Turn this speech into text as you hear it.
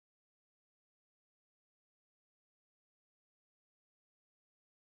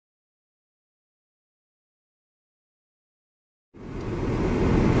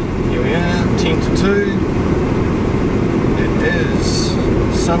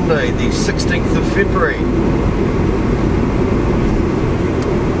Sunday, the 16th of February.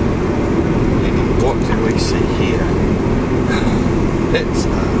 And what do we see here? It's a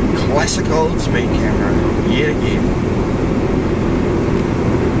classic old speed camera, yet again.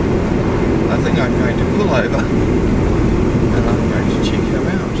 I think I'm going to pull over and I'm going to check him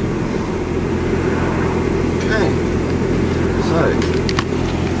out. Okay, so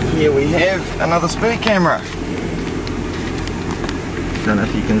here we have another speed camera. Don't know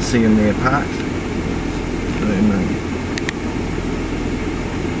if you can see them there parked.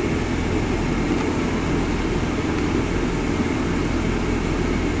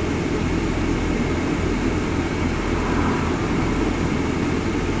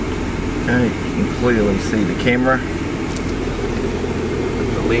 Okay, you can clearly see the camera,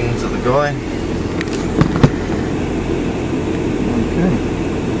 the lens of the guy. Okay.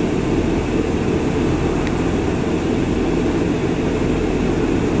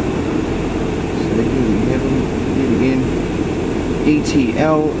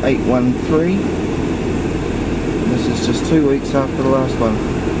 ETL 813. This is just 2 weeks after the last one.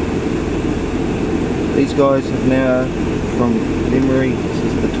 These guys have now, from memory, this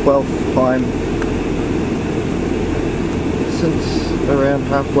is the 12th time since around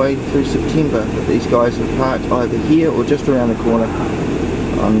halfway through September that these guys have parked either here or just around the corner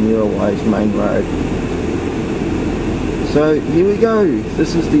on Muirways main road. So here we go.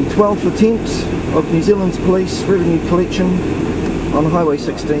 This is the 12th attempt of New Zealand's police revenue collection on Highway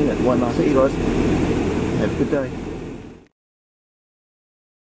 16 at 19. See you guys. Have a good day.